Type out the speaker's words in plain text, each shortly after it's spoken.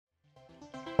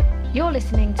You're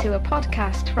listening to a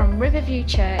podcast from Riverview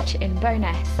Church in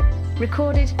Bowness,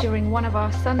 recorded during one of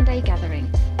our Sunday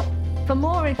gatherings. For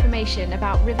more information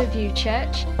about Riverview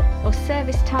Church, or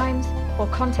service times, or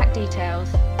contact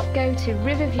details, go to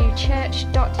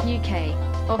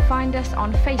riverviewchurch.uk or find us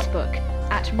on Facebook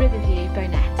at Riverview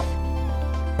Bowness.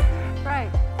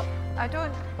 Right. I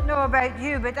don't know about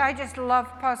you, but I just love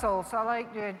puzzles. I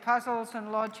like doing puzzles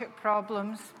and logic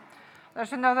problems.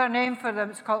 There's another name for them.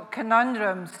 It's called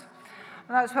conundrums.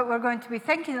 And that's what we're going to be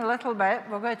thinking a little bit.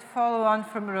 We're going to follow on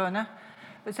from Rona.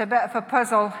 It's a bit of a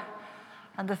puzzle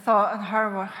and a thought on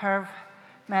her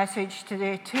message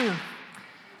today too.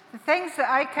 The things that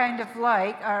I kind of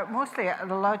like are mostly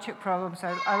the logic problems.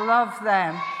 I love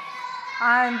them.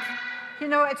 And, you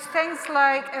know, it's things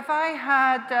like if I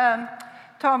had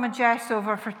Tom and Jess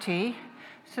over for tea,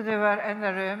 so they were in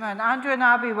the room, and Andrew and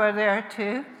Abby were there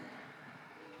too,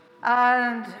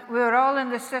 and we were all in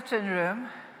the sitting room,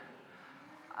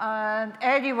 and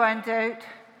Eddie went out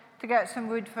to get some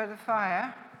wood for the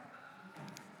fire,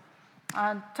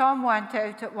 and Tom went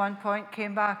out at one point,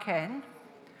 came back in,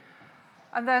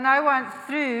 and then I went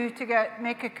through to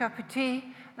make a cup of tea,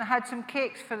 and I had some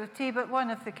cakes for the tea, but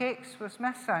one of the cakes was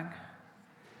missing.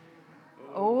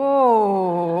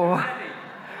 Oh.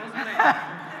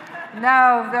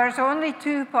 Now, there's only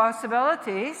two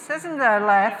possibilities, isn't there,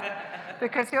 left?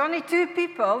 Because the only two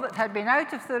people that had been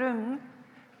out of the room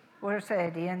were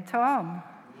Eddie and Tom.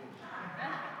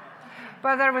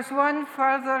 But there was one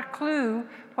further clue.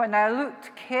 When I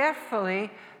looked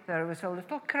carefully, there was a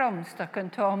little crumb stuck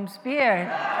in Tom's beard.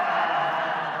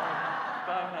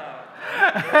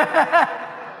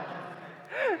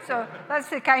 So that's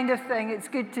the kind of thing it's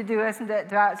good to do, isn't it,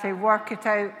 to actually work it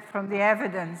out from the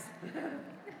evidence.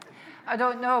 I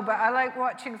don't know, but I like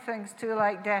watching things too,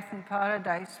 like Death in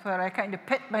Paradise, where I kind of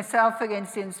pit myself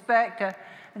against the inspector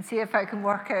and see if I can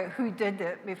work out who did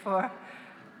it before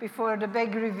the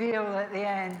big reveal at the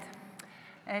end.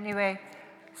 Anyway,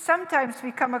 sometimes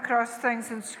we come across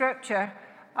things in Scripture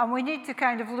and we need to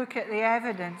kind of look at the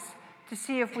evidence to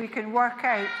see if we can work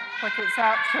out what it's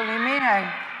actually meaning.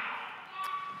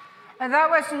 And that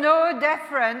was no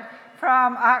different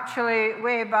from actually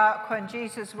way back when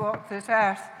Jesus walked this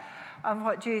earth and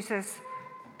what Jesus'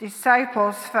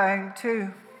 disciples found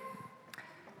too.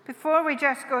 Before we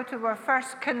just go to our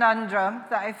first conundrum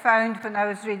that I found when I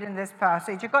was reading this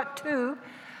passage, I got two.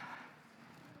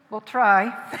 We'll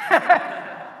try.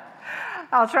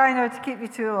 I'll try not to keep you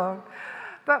too long.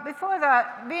 But before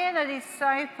that, being a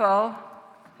disciple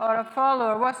or a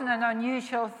follower wasn't an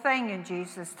unusual thing in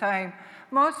Jesus' time.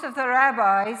 Most of the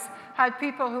rabbis had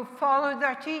people who followed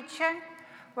their teaching,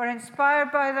 were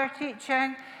inspired by their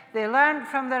teaching. They learned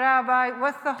from the rabbi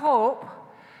with the hope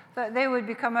that they would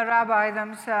become a rabbi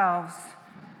themselves.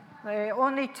 They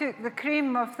only took the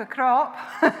cream of the crop.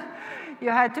 You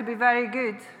had to be very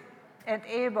good and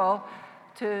able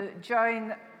to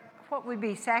join what would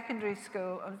be secondary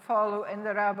school and follow in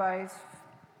the rabbi's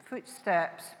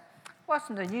footsteps. It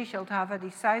wasn't unusual to have a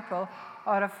disciple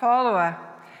or a follower.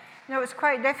 You know, it was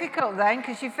quite difficult then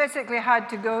because you physically had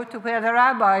to go to where the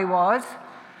rabbi was.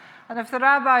 And if the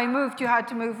rabbi moved, you had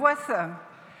to move with them.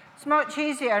 It's much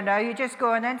easier now. You just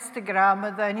go on Instagram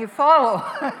and then you follow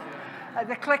at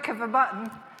the click of a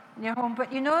button and you're home.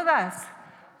 But you know this,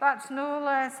 that's no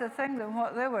less a thing than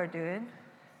what they were doing,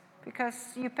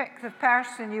 because you pick the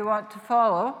person you want to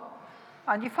follow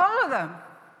and you follow them.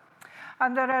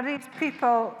 And there are these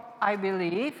people, I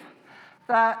believe,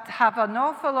 that have an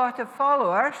awful lot of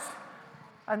followers,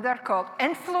 and they're called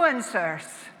influencers.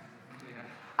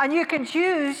 And you can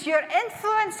choose your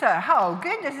influencer. How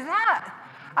good is that?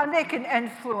 And they can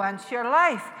influence your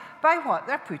life by what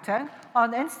they're putting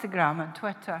on Instagram and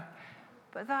Twitter.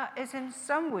 But that is in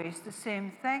some ways the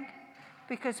same thing,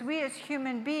 because we as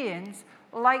human beings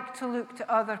like to look to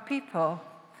other people.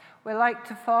 We like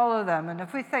to follow them, and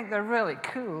if we think they're really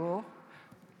cool,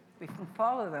 we can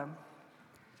follow them.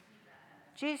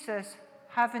 Jesus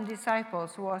having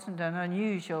disciples wasn't an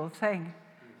unusual thing,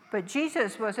 but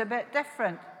Jesus was a bit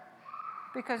different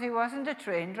because he wasn't a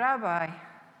trained rabbi.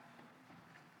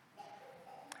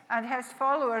 And his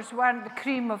followers weren't the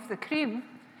cream of the cream.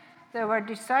 They were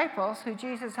disciples who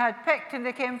Jesus had picked, and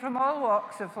they came from all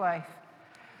walks of life.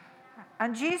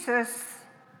 And Jesus,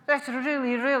 this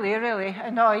really, really, really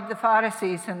annoyed the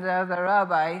Pharisees and the other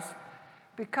rabbis,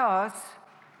 because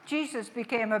Jesus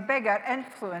became a bigger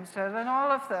influencer than all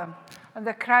of them. And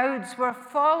the crowds were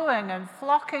following and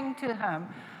flocking to him.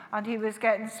 And he was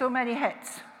getting so many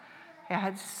hits. He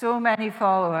had so many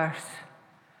followers.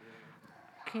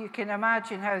 You can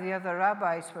imagine how the other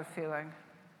rabbis were feeling.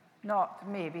 Not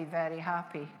maybe very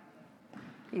happy.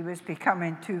 he was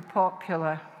becoming too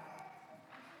popular.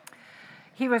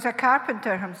 He was a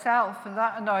carpenter himself, and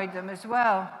that annoyed them as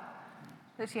well,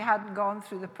 that he hadn't gone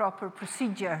through the proper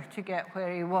procedure to get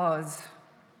where he was.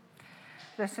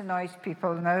 This annoys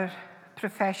people in our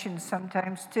professions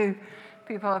sometimes too.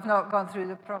 People have not gone through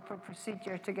the proper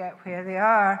procedure to get where they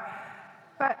are.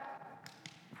 But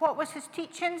what was his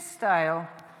teaching style?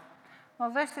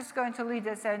 Well, this is going to lead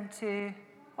us into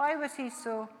why was he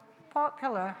so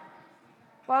popular?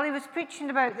 Well, he was preaching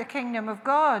about the kingdom of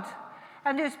God.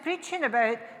 And he was preaching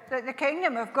about that the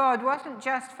kingdom of God wasn't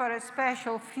just for a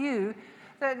special few,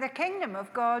 that the kingdom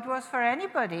of God was for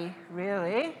anybody,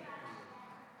 really.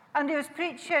 And he was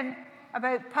preaching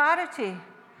about parity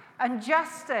and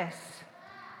justice.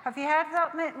 Have you heard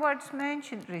that words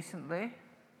mentioned recently?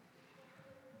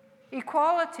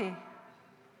 Equality,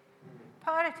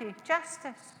 parity,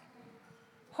 justice,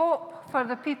 hope for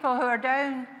the people who are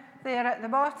down there at the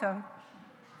bottom.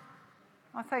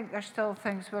 I think there's still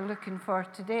things we're looking for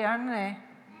today, aren't they,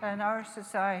 in our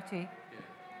society?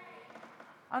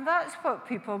 And that's what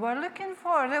people were looking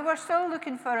for. They were still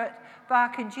looking for it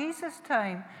back in Jesus'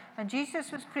 time. And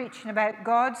Jesus was preaching about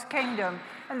God's kingdom.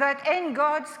 And that in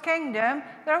God's kingdom,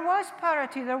 there was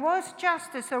parity, there was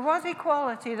justice, there was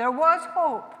equality, there was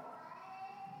hope.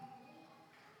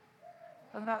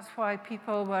 And that's why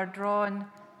people were drawn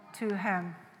to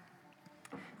him.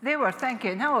 They were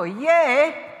thinking, oh,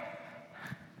 yay!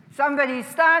 Somebody's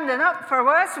standing up for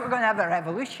us. We're going to have a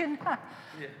revolution.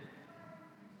 Yeah.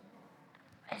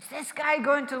 Is this guy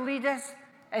going to lead us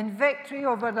in victory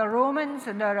over the Romans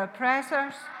and their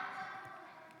oppressors?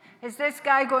 Is this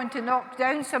guy going to knock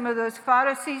down some of those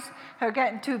Pharisees who are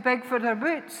getting too big for their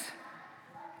boots?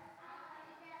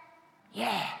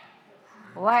 Yeah,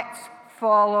 let's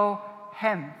follow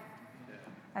him.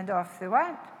 And off they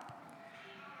went.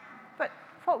 But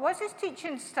what was his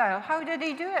teaching style? How did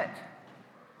he do it?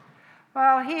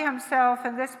 Well, he himself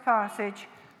in this passage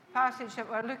that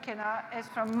we're looking at is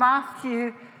from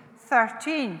Matthew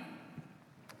 13.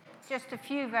 Just a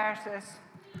few verses.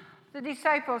 The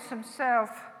disciples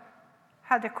themselves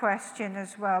had a question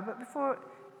as well, but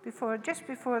just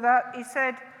before that, he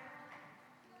said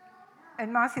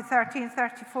in Matthew 13,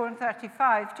 34 and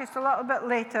 35, just a little bit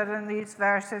later in these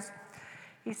verses,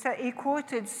 he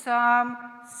quoted Psalm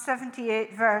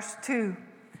 78, verse 2,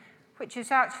 which is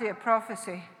actually a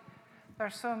prophecy. There are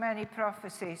so many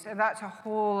prophecies, and that's a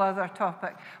whole other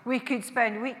topic. We could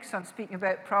spend weeks on speaking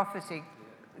about prophecy.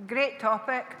 Great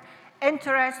topic,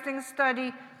 interesting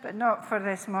study, but not for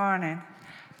this morning.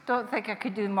 Don't think I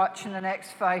could do much in the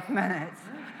next 5 minutes.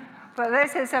 But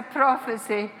this is a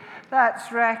prophecy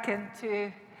that's reckoned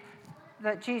to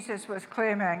that Jesus was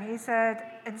claiming. He said,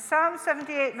 in Psalm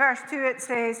 78, verse 2, it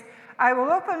says, I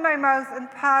will open my mouth in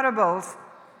parables.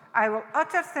 I will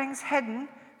utter things hidden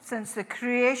since the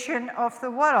creation of the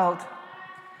world.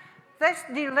 This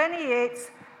delineates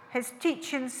his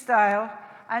teaching style,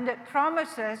 and it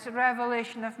promises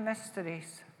revelation of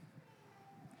mysteries.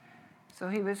 So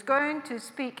he was going to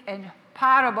speak in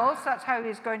parables. That's how he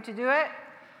was going to do it.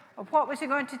 Of what was he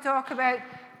going to talk about?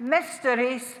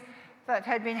 Mysteries that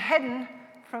had been hidden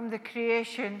from the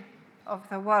creation of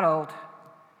the world.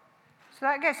 So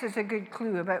that gives us a good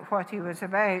clue about what he was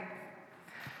about.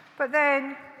 But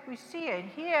then we see in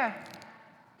here,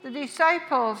 the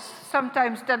disciples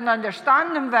sometimes didn't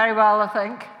understand him very well, I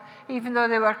think, even though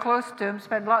they were close to him,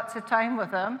 spent lots of time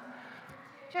with him.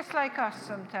 Just like us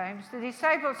sometimes. The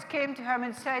disciples came to him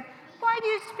and said, why do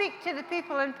you speak to the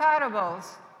people in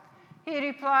parables? He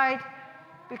replied,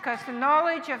 because the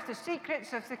knowledge of the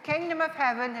secrets of the kingdom of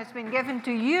heaven has been given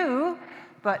to you,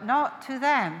 but not to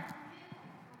them.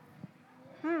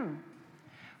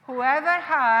 Whoever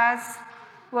has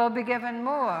will be given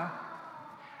more,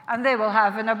 and they will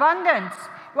have in abundance.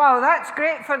 Wow, that's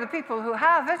great for the people who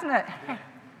have, isn't it?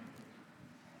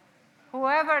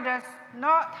 Whoever does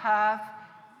not have,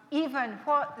 even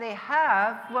what they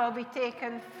have will be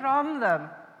taken from them.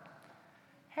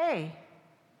 Hey,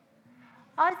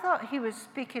 I thought he was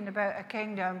speaking about a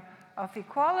kingdom of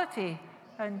equality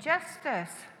and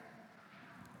justice.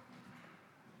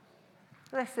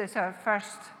 This is our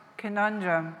first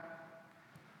conundrum.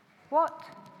 What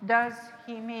does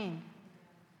he mean?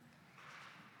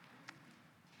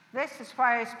 This is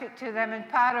why I speak to them in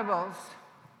parables.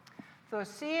 Though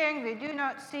seeing, they do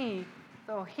not see.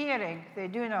 Though hearing, they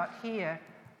do not hear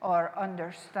or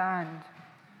understand.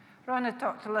 Rona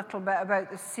talked a little bit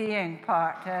about the seeing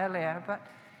part earlier, but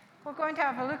we're going to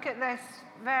have a look at this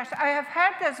verse. I have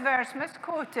heard this verse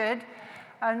misquoted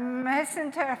and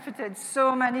misinterpreted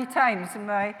so many times in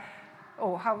my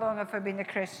Oh, how long have I been a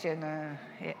Christian?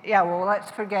 Yeah, well,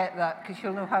 let's forget that because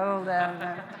you'll know how old I am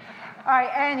now. All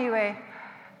right, anyway.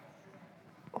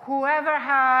 Whoever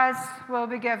has will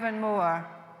be given more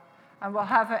and will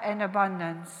have it in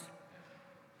abundance.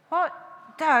 What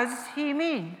does he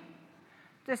mean?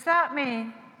 Does that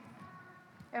mean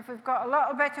if we've got a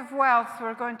little bit of wealth,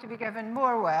 we're going to be given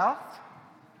more wealth?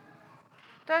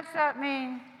 Does that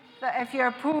mean that if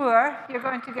you're poor, you're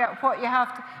going to get what you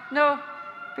have to? No,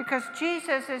 because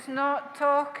Jesus is not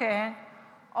talking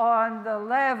on the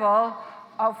level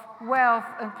of wealth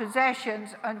and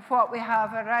possessions and what we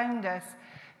have around us.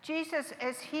 Jesus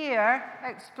is here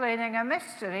explaining a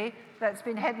mystery that's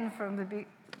been hidden from the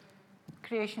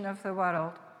creation of the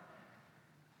world.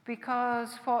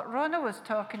 Because what Rona was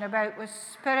talking about was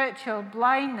spiritual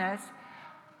blindness,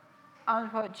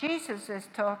 and what Jesus is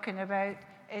talking about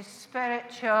is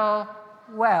spiritual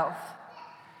wealth.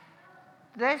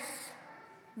 This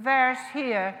verse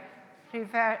here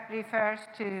refers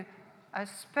to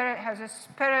has a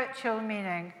spiritual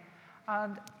meaning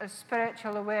and a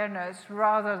spiritual awareness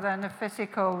rather than a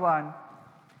physical one.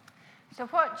 So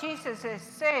what Jesus is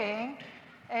saying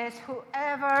is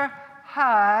whoever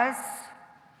has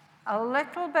a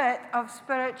little bit of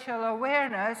spiritual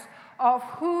awareness of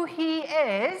who he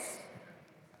is,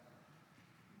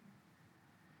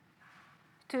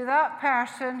 to that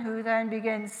person who then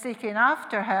begins seeking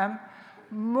after him,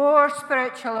 more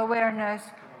spiritual awareness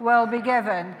will be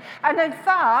given. And in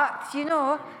fact,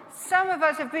 some of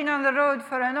us have been on the road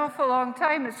for an awful long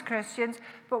time as Christians,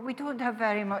 but we don't have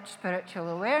very much spiritual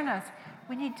awareness.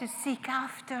 We need to seek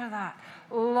after that,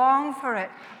 long for it,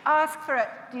 ask for it,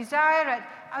 desire it,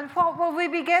 and what will we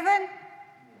be given?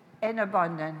 In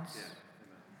abundance.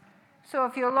 So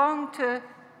if you long to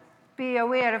be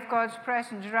aware of God's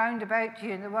presence round about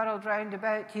you, in the world round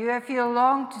about you, if you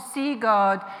long to see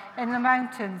God in the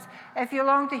mountains, if you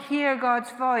long to hear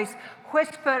God's voice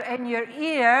whisper in your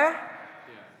ear,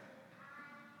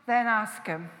 then ask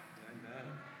him. Amen.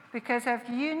 Because if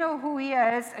you know who he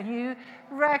is and you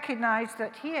recognize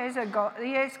that he is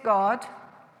God,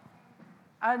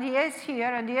 and he is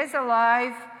here and he is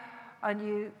alive,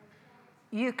 and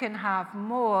you can have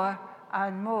more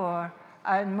and more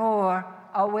and more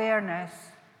awareness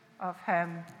of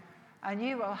him, and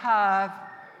you will have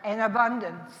in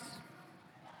abundance.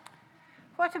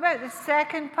 What about the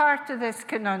second part of this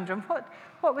conundrum?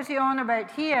 What was he on about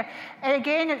here? And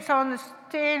again, it's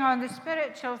staying on the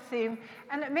spiritual theme,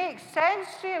 and it makes sense,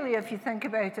 really, if you think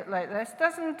about it like this,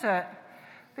 doesn't it?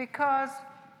 Because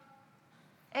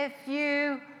if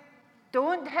you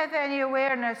don't have any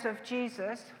awareness of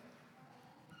Jesus,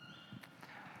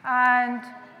 and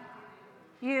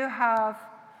you have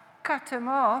cut him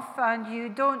off, and you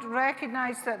don't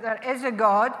recognize that there is a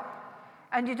God,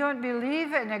 and you don't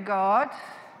believe in a God,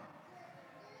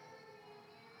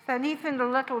 then even the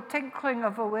little tinkling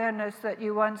of awareness that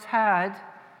you once had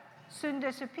soon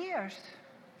disappears.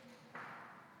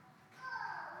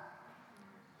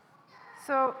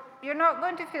 So you're not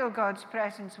going to feel God's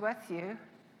presence with you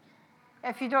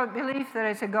if you don't believe there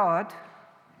is a God.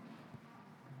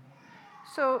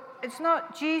 So it's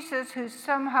not Jesus who's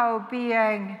somehow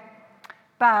being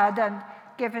bad and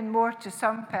given more to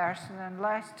some person and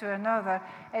less to another.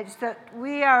 It's that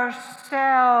we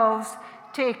ourselves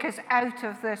take us out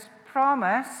of this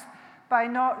promise by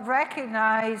not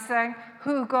recognizing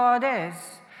who God is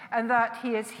and that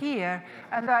he is here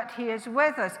and that he is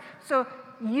with us. So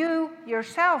you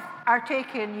yourself are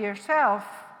taking yourself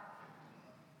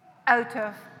out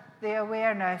of the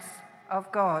awareness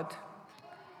of God.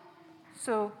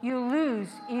 So you lose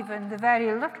even the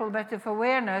very little bit of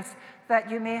awareness that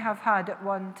you may have had at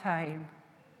one time.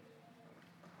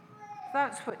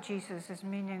 That's what Jesus is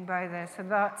meaning by this, and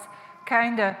that's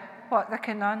kind of what the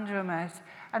conundrum is.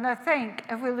 And I think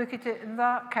if we look at it in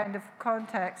that kind of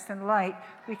context and light,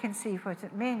 we can see what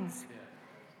it means.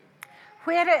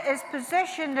 Where it is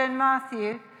positioned in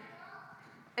Matthew,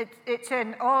 it's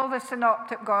in all the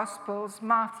synoptic Gospels,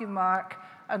 Matthew, Mark,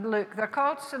 and Luke. They're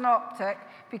called synoptic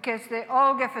because they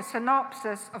all give a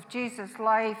synopsis of Jesus'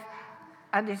 life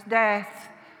and his death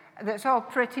that's all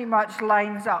pretty much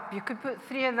lines up. You could put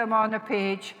 3 of them on a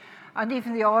page, and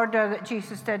even the order that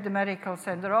Jesus did the miracles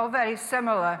in, they're all very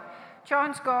similar.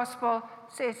 John's Gospel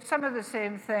says some of the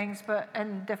same things, but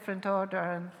in different order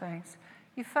and things.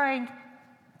 You find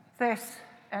this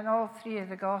in all 3 of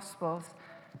the Gospels.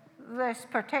 This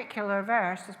particular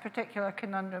verse, this particular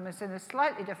conundrum is in a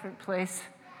slightly different place.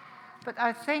 But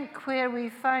I think where we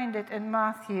find it in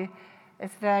Matthew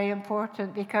is very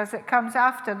important because it comes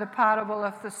after the parable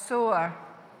of the sower.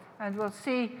 And we'll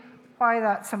see why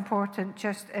that's important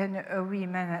just in a wee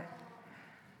minute.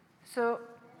 So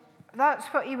that's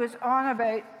what he was on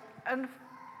about. And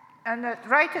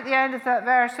right at the end of that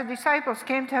verse, the disciples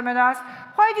came to him and asked,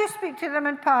 "Why do you speak to them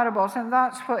in parables?" And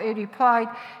that's what he replied.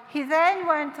 He then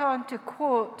went on to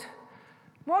quote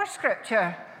more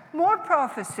scripture, more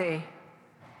prophecy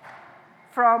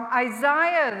from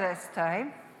Isaiah this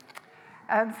time,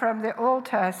 and from the Old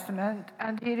Testament.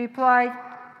 And he replied,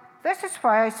 "This is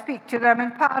why I speak to them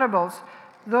in parables.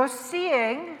 Though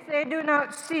seeing, they do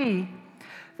not see.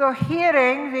 Though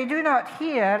hearing, they do not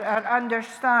hear or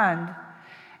understand.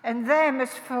 In them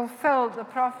is fulfilled the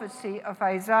prophecy of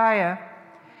Isaiah.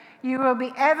 You will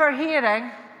be ever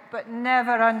hearing, but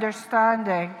never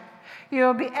understanding. You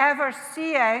will be ever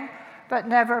seeing, but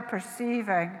never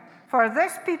perceiving. For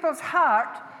this people's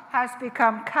heart has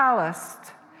become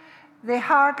calloused. They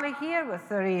hardly hear with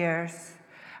their ears,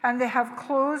 and they have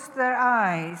closed their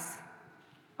eyes.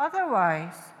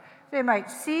 Otherwise, they might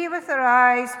see with their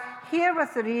eyes, hear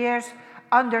with their ears,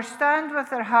 understand with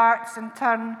their hearts, and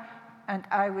turn, and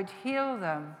I would heal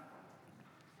them."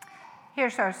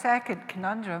 Here's our second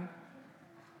conundrum.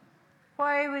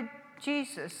 Why would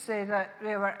Jesus say that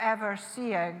they were ever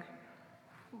seeing?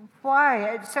 Why?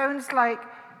 It sounds like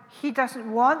he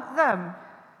doesn't want them.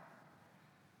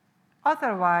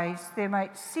 Otherwise, they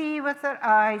might see with their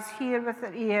eyes, hear with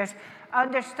their ears,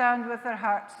 understand with their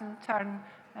hearts, and turn,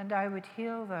 and I would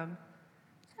heal them.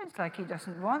 Sounds like he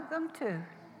doesn't want them to.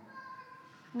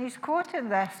 And he's quoting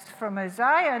this from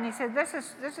Isaiah, and he said, this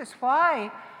is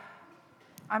why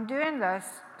I'm doing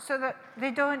this, so that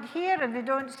they don't hear and they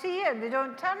don't see and they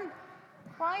don't turn.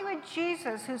 Why would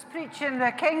Jesus, who's preaching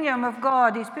the kingdom of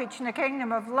God, he's preaching the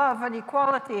kingdom of love and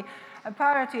equality and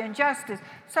parity and justice,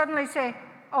 suddenly say,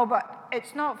 "Oh, but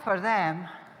it's not for them,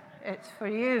 it's for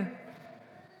you"?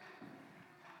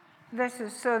 This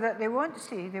is so that they won't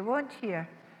see, they won't hear,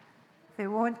 they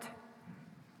won't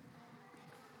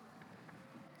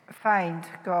find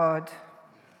God.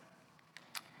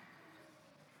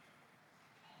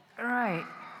 Right.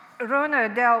 Rona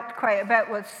dealt quite a bit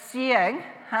with seeing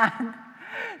and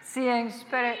seeing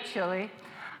spiritually.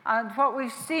 And what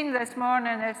we've seen this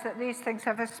morning is that these things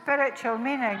have a spiritual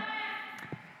meaning.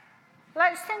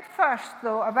 Let's think first,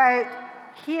 though, about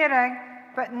hearing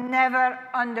but never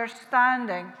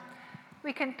understanding.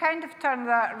 We can kind of turn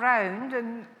that round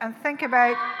and think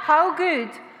about how good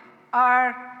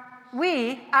are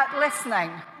we at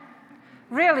listening?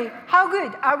 Really, how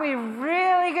good? Are we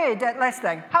really good at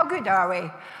listening? How good are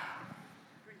we?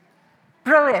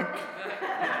 Brilliant.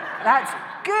 That's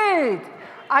good.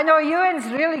 I know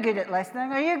Ewan's really good at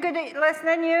listening. Are you good at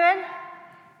listening, Ewan?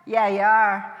 Yeah, you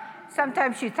are.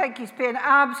 Sometimes you think he's paying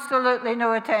absolutely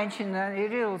no attention and he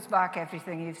reels back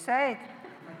everything you've said.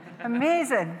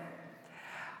 Amazing.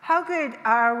 How good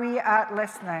are we at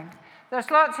listening? There's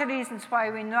lots of reasons why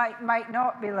we might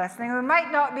not be listening. We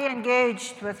might not be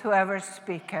engaged with whoever's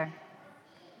speaking.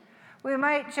 We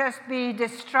might just be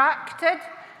distracted.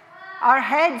 Our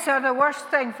heads are the worst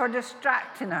thing for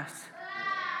distracting us.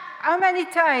 How many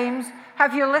times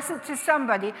have you listened to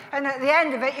somebody and at the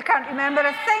end of it you can't remember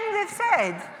a thing they've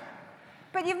said?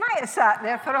 But you might have sat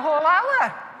there for a whole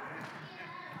hour.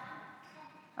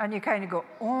 And you kind of go,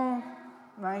 "Oh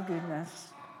my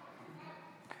goodness."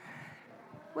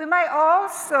 We might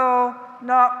also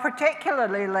not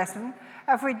particularly listen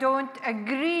if we don't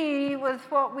agree with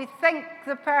what we think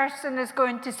the person is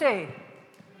going to say.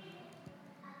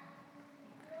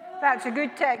 That's a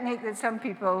good technique that some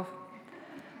people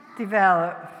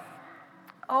develop.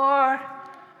 Or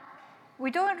we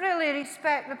don't really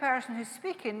respect the person who's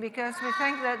speaking because we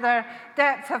think that their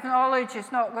depth of knowledge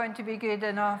is not going to be good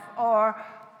enough, or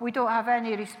we don't have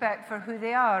any respect for who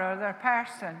they are or their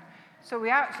person. So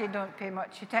we actually don't pay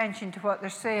much attention to what they're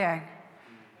saying.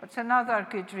 It's another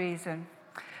good reason.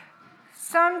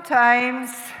 Sometimes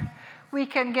we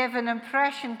can give an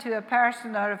impression to a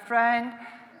person or a friend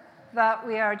that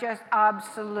we are just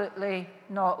absolutely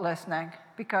not listening,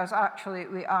 because actually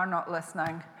we are not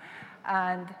listening.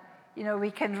 And, we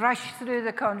can rush through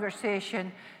the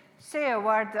conversation, say a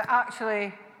word that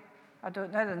actually, I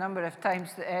don't know the number of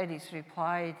times that Eddie's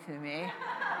replied to me.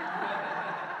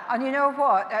 And you know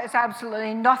what? It has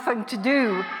absolutely nothing to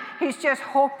do. He's just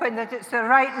hoping that it's the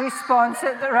right response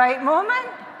at the right moment.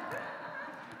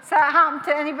 Does that happen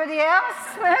to anybody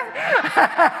else?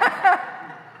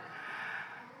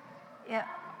 Yeah.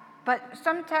 But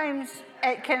sometimes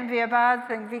it can be a bad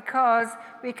thing because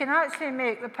we can actually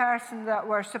make the person that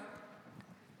we're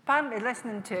apparently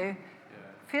listening to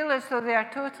feel as though they are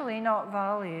totally not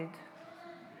valued,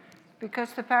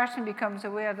 because the person becomes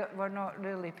aware that we're not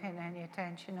really paying any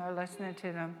attention or listening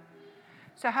to them.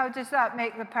 So how does that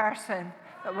make the person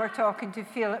that we're talking to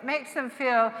feel. It makes them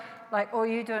feel like, oh,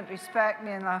 you don't respect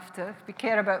me enough to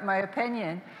care about my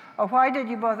opinion. Or why did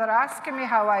you bother asking me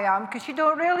how I am? Because you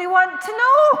don't really want to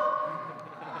know.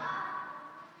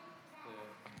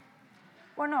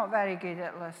 We're not very good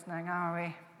at listening, are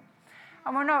we?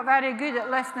 And we're not very good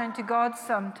at listening to God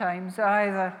sometimes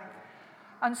either.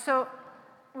 And so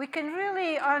we can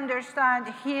really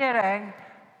understand hearing,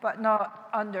 but not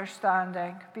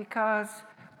understanding, because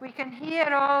we can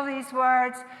hear all these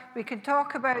words, we can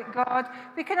talk about God,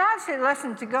 we can actually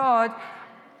listen to God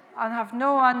and have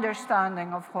no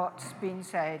understanding of what's been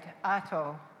said at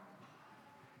all.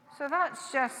 So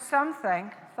that's just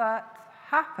something that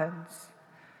happens.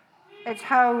 It's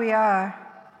how we are.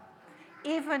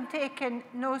 Even taking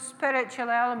no spiritual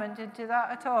element into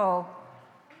that at all,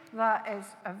 that is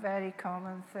a very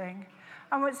common thing.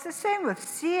 And it's the same with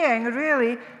seeing,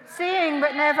 really. Seeing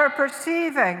but never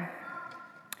perceiving.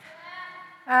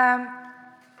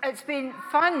 It's been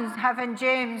fun having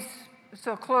James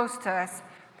so close to us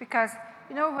because,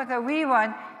 you know, with a wee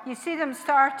one, you see them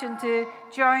starting to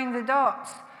join the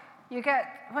dots. You get,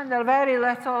 when they're very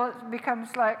little, it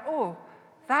becomes like, oh,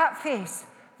 that face,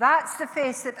 that's the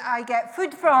face that I get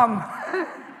food from.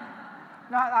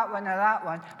 Not that one or that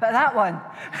one, but that one.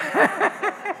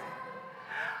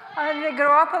 And they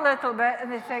grow up a little bit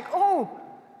and they think, oh,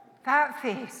 that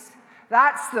face,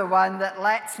 that's the one that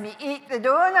lets me eat the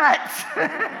donuts. I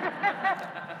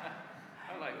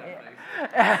like that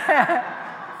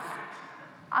face.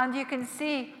 And you can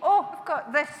see, oh, I've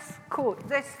got this coat,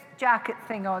 this jacket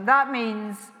thing on. That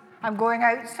means I'm going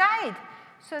outside.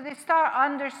 So they start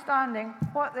understanding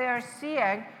what they are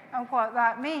seeing and what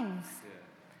that means. Yeah.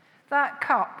 That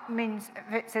cup means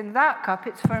if it's in that cup,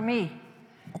 it's for me.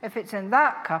 If it's in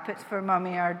that cup, it's for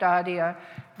mummy or daddy or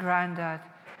granddad.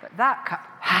 But that cup,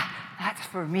 that's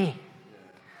for me.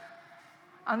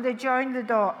 Yeah. And they join the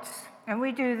dots, and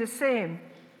we do the same.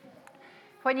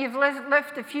 When you've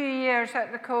lived a few years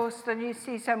at the coast and you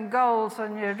see some gulls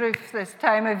on your roof this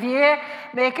time of year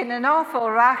making an awful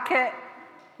racket,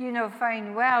 you know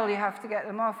fine well you have to get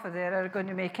them off of there. They're going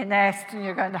to make a nest and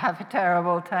you're going to have a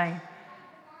terrible time.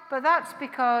 But that's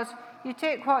because you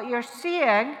take what you're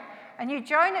seeing and you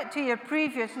join it to your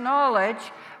previous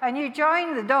knowledge and you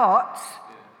join the dots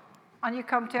and you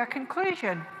come to a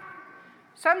conclusion.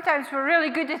 Sometimes we're really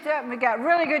good at it and we get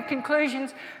really good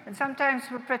conclusions, and sometimes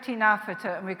we're pretty naff at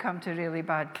it and we come to really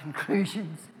bad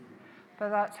conclusions. But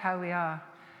that's how we are.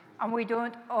 And we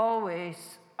don't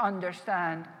always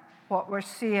understand what we're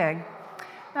seeing.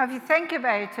 Now, if you think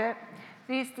about it,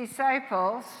 these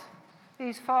disciples,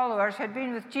 these followers, had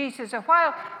been with Jesus a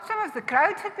while. Some of the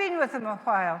crowd had been with him a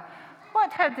while.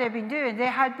 What had they been doing? They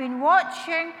had been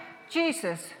watching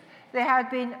Jesus. They had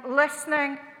been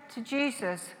listening to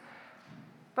Jesus.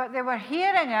 But they were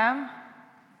hearing him,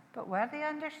 but were they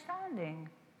understanding?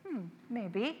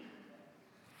 Maybe.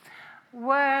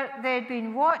 Where they'd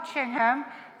been watching him,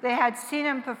 they had seen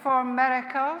him perform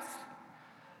miracles.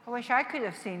 I wish I could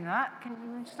have seen that.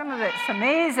 Some of it's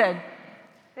amazing.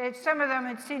 Some of them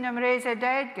had seen him raise a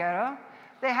dead girl.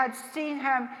 They had seen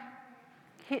him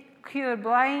cure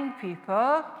blind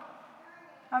people.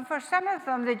 And for some of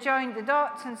them, they joined the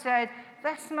dots and said,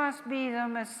 this must be the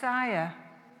Messiah.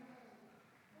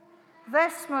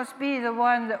 This must be the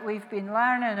one that we've been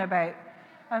learning about.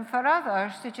 And for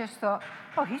others, they just thought,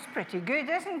 oh, he's pretty good,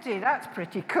 isn't he? That's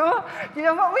pretty cool. Do you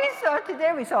know what we saw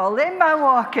today? We saw Limba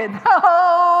walking.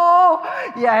 Oh,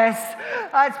 yes,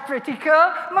 that's pretty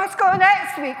cool. Must go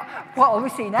next week. What will we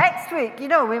see next week? You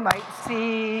know, we might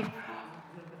see,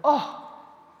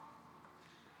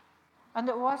 And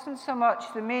it wasn't so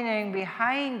much the meaning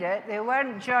behind it. They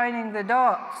weren't joining the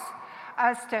dots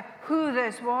as to who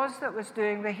this was that was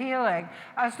doing the healing,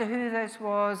 as to who this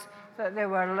was that they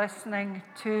were listening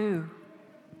to.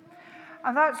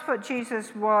 And that's what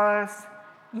Jesus was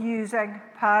using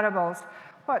parables.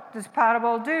 What does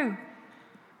parable do?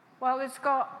 Well, it's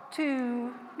got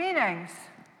two meanings.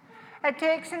 It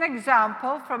takes an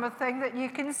example from a thing that you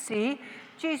can see.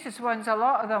 Jesus' ones, a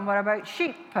lot of them were about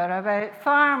sheep or about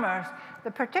farmers.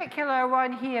 The particular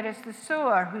one here is the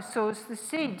sower who sows the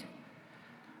seed.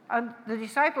 And the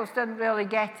disciples didn't really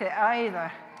get it either.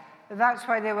 That's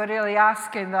why they were really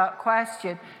asking that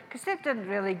question, because they didn't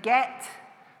really get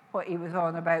what he was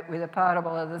on about with the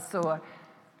parable of the sower.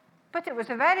 But it was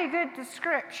a very good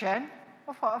description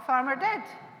of what a farmer did.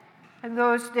 In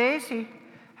those days, he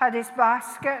had his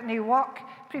basket and he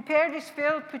prepared his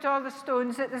field, put all the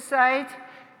stones at the side,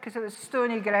 because it was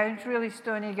stony ground, really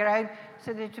stony ground.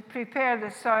 So they had to prepare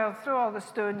the soil, throw all the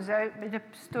stones out, made a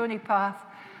stony path.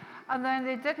 And then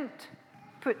they didn't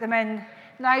put them in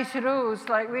nice rows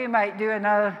like we might do in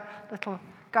our little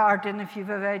garden, if you've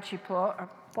a veggie plot, or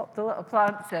pop the little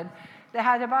plants in, they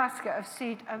had a basket of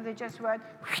seed, and they just went,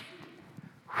 wheat,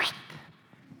 wheat,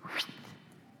 wheat,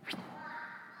 wheat,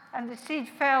 and the seed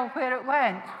fell where it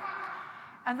went.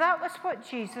 And that was what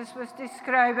Jesus was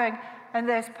describing in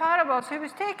this parable. So he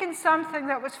was taking something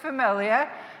that was familiar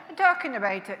and talking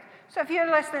about it. So if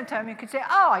you're listening to him, you could say,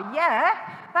 oh, yeah,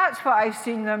 that's what I've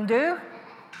seen them do.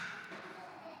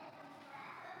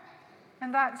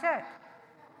 And that's it.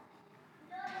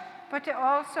 But it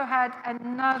also had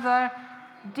another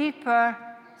deeper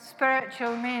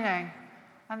spiritual meaning.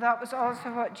 And that was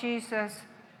also what Jesus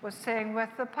was saying with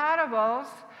the parables.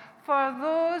 For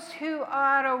those who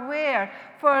are aware,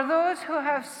 for those who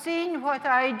have seen what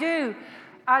I do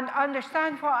and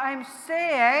understand what I'm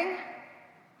saying,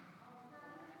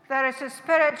 there is a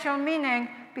spiritual meaning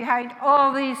behind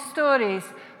all these stories.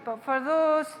 But for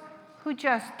those who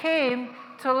just came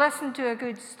to listen to a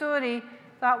good story,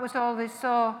 that was all they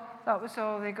saw, that was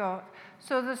all they got.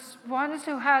 So the ones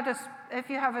who had,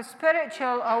 if you have a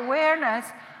spiritual awareness,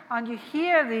 and you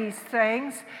hear these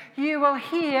things, you will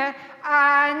hear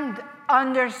and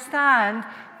understand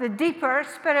the deeper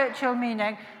spiritual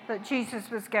meaning that Jesus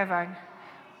was giving.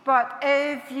 But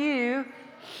if you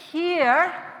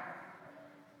hear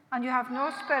and you have no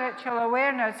spiritual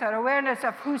awareness or awareness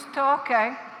of who's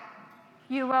talking,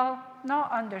 you will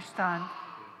not understand.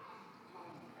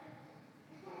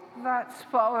 That's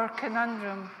what our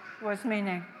conundrum was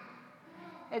meaning.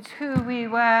 It's who we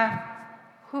were,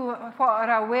 what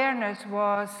our awareness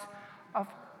was of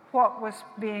what was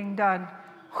being done,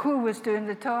 who was doing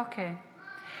the talking.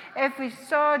 If we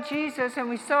saw Jesus and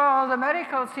we saw all the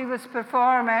miracles he was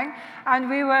performing and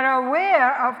we were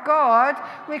aware of God,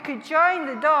 we could join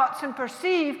the dots and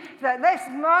perceive that this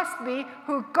must be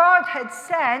who God had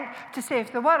sent to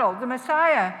save the world, the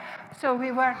Messiah. So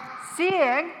we were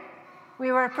seeing,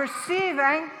 we were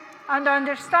perceiving and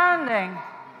understanding.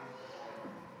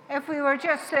 If we were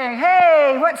just saying,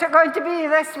 hey, what's it going to be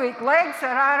this week? Legs or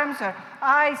arms or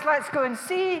eyes? Let's go and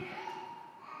see.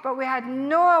 But we had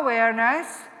no awareness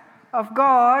of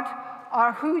God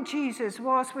or who Jesus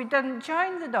was. We didn't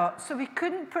join the dots, so we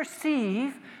couldn't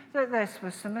perceive that this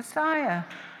was the Messiah.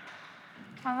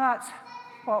 And that's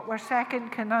what our second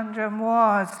conundrum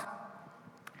was.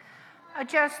 I'd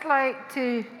just like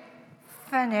to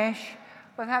finish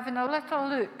with having a little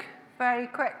look very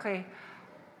quickly,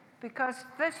 because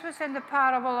this was in the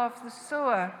parable of the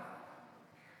sower.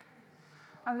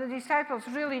 And the disciples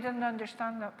really didn't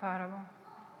understand that parable.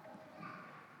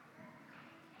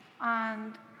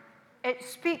 And it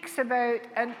speaks about,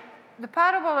 and the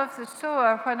parable of the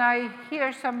sower, when I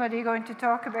hear somebody going to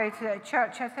talk about it at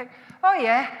church, I think, oh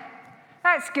yeah,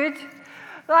 that's good.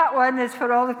 That one is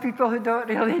for all the people who don't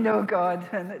really know God.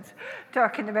 And it's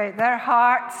talking about their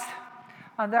hearts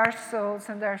and their souls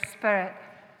and their spirit.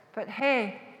 But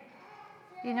hey,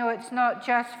 you know, it's not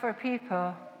just for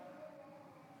people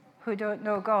who don't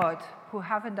know God, who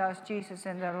haven't asked Jesus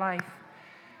in their life.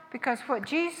 Because what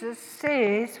Jesus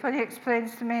says when he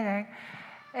explains the meaning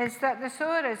is that the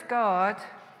sower is God,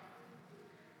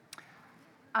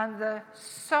 and the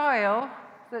soil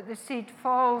that the seed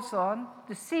falls on,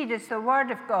 the seed is the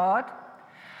word of God,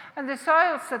 and the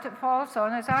soils that it falls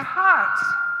on is our hearts.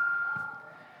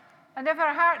 And if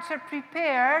our hearts are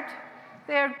prepared,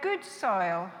 they are good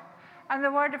soil. And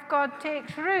the word of God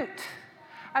takes root,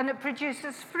 and it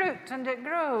produces fruit, and it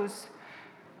grows.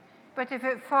 But if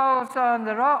it falls on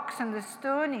the rocks and the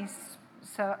stony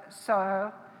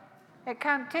soil, it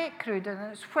can't take root,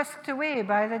 and it's whisked away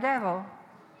by the devil.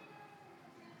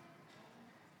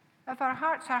 If our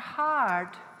hearts are hard,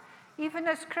 even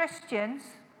as Christians,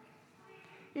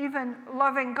 even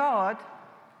loving God,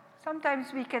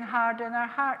 sometimes we can harden our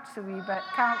hearts a wee bit,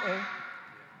 can't we?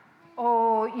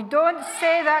 Oh, you don't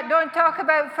say that. Don't talk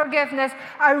about forgiveness.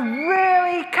 I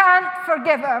really can't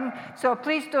forgive him, so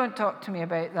please don't talk to me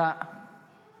about that.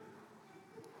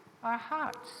 Our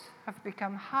hearts have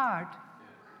become hard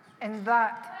in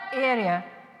that area.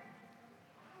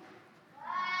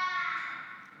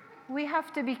 We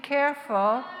have to be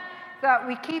careful that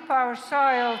we keep our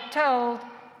soil tilled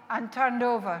and turned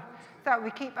over, that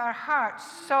we keep our hearts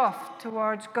soft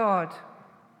towards God.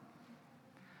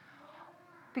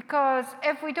 Because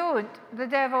if we don't, the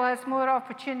devil has more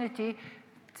opportunity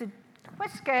to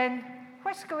whisk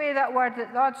away that word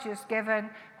that God's just given,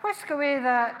 whisk away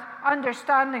that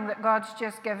understanding that God's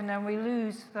just given, and we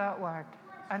lose that word.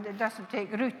 And it doesn't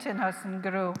take root in us and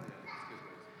grow.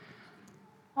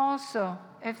 Also,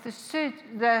 if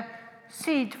the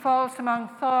seed falls among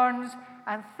thorns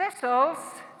and thistles,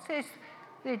 it says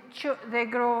they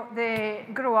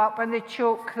grow up and they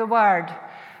choke the word.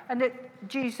 And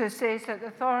Jesus says that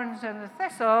the thorns and the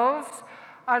thistles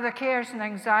are the cares and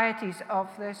anxieties of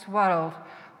this world.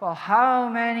 Well, how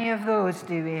many of those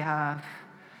do we have?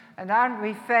 And aren't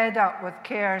we fed up with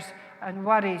cares and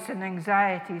worries and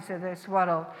anxieties of this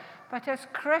world? But as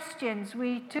Christians,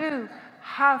 we too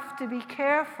have to be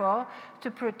careful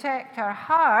to protect our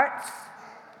hearts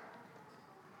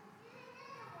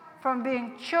from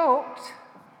being choked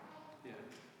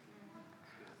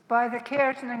by the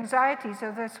cares and anxieties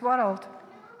of this world.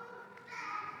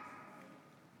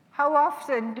 How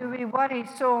often do we worry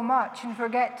so much and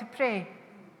forget to pray?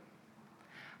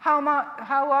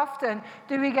 How often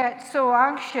do we get so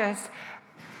anxious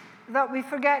that we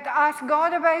forget to ask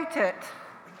God about it?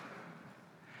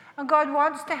 And God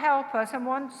wants to help us and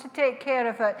wants to take care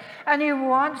of it. And He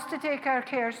wants to take our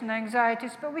cares and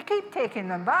anxieties, but we keep taking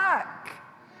them back.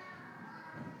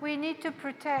 We need to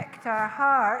protect our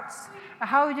hearts.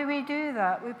 How do we do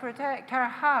that? We protect our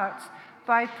hearts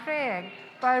by praying,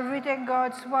 by reading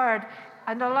God's Word,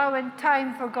 and allowing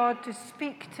time for God to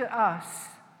speak to us,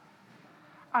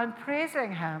 and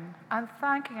praising Him and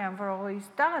thanking Him for all He's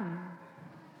done,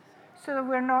 so that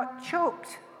we're not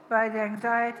choked by the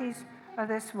anxieties of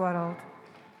this world.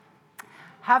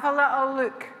 Have a little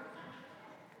look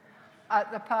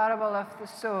at the parable of the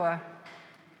sower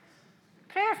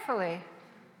prayerfully,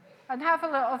 and have a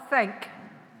little think,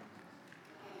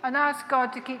 and ask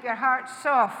God to keep your heart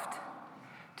soft,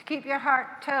 to keep your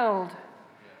heart tilled,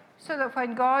 so that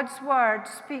when God's Word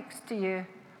speaks to you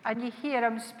and you hear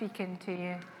Him speaking to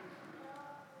you,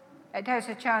 it has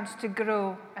a chance to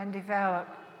grow and develop.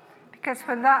 Because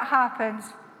when that happens,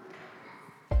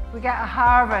 we get a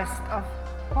harvest of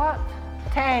what?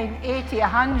 10, 80,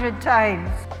 100 times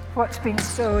what's been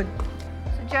sown.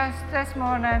 So just this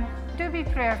morning, do be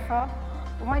prayerful.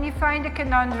 When you find a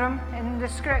conundrum in the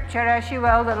Scripture, as you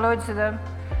will, there are loads of them,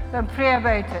 then pray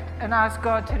about it and ask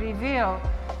God to reveal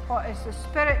what is the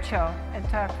spiritual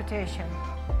interpretation,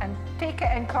 and take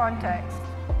it in context.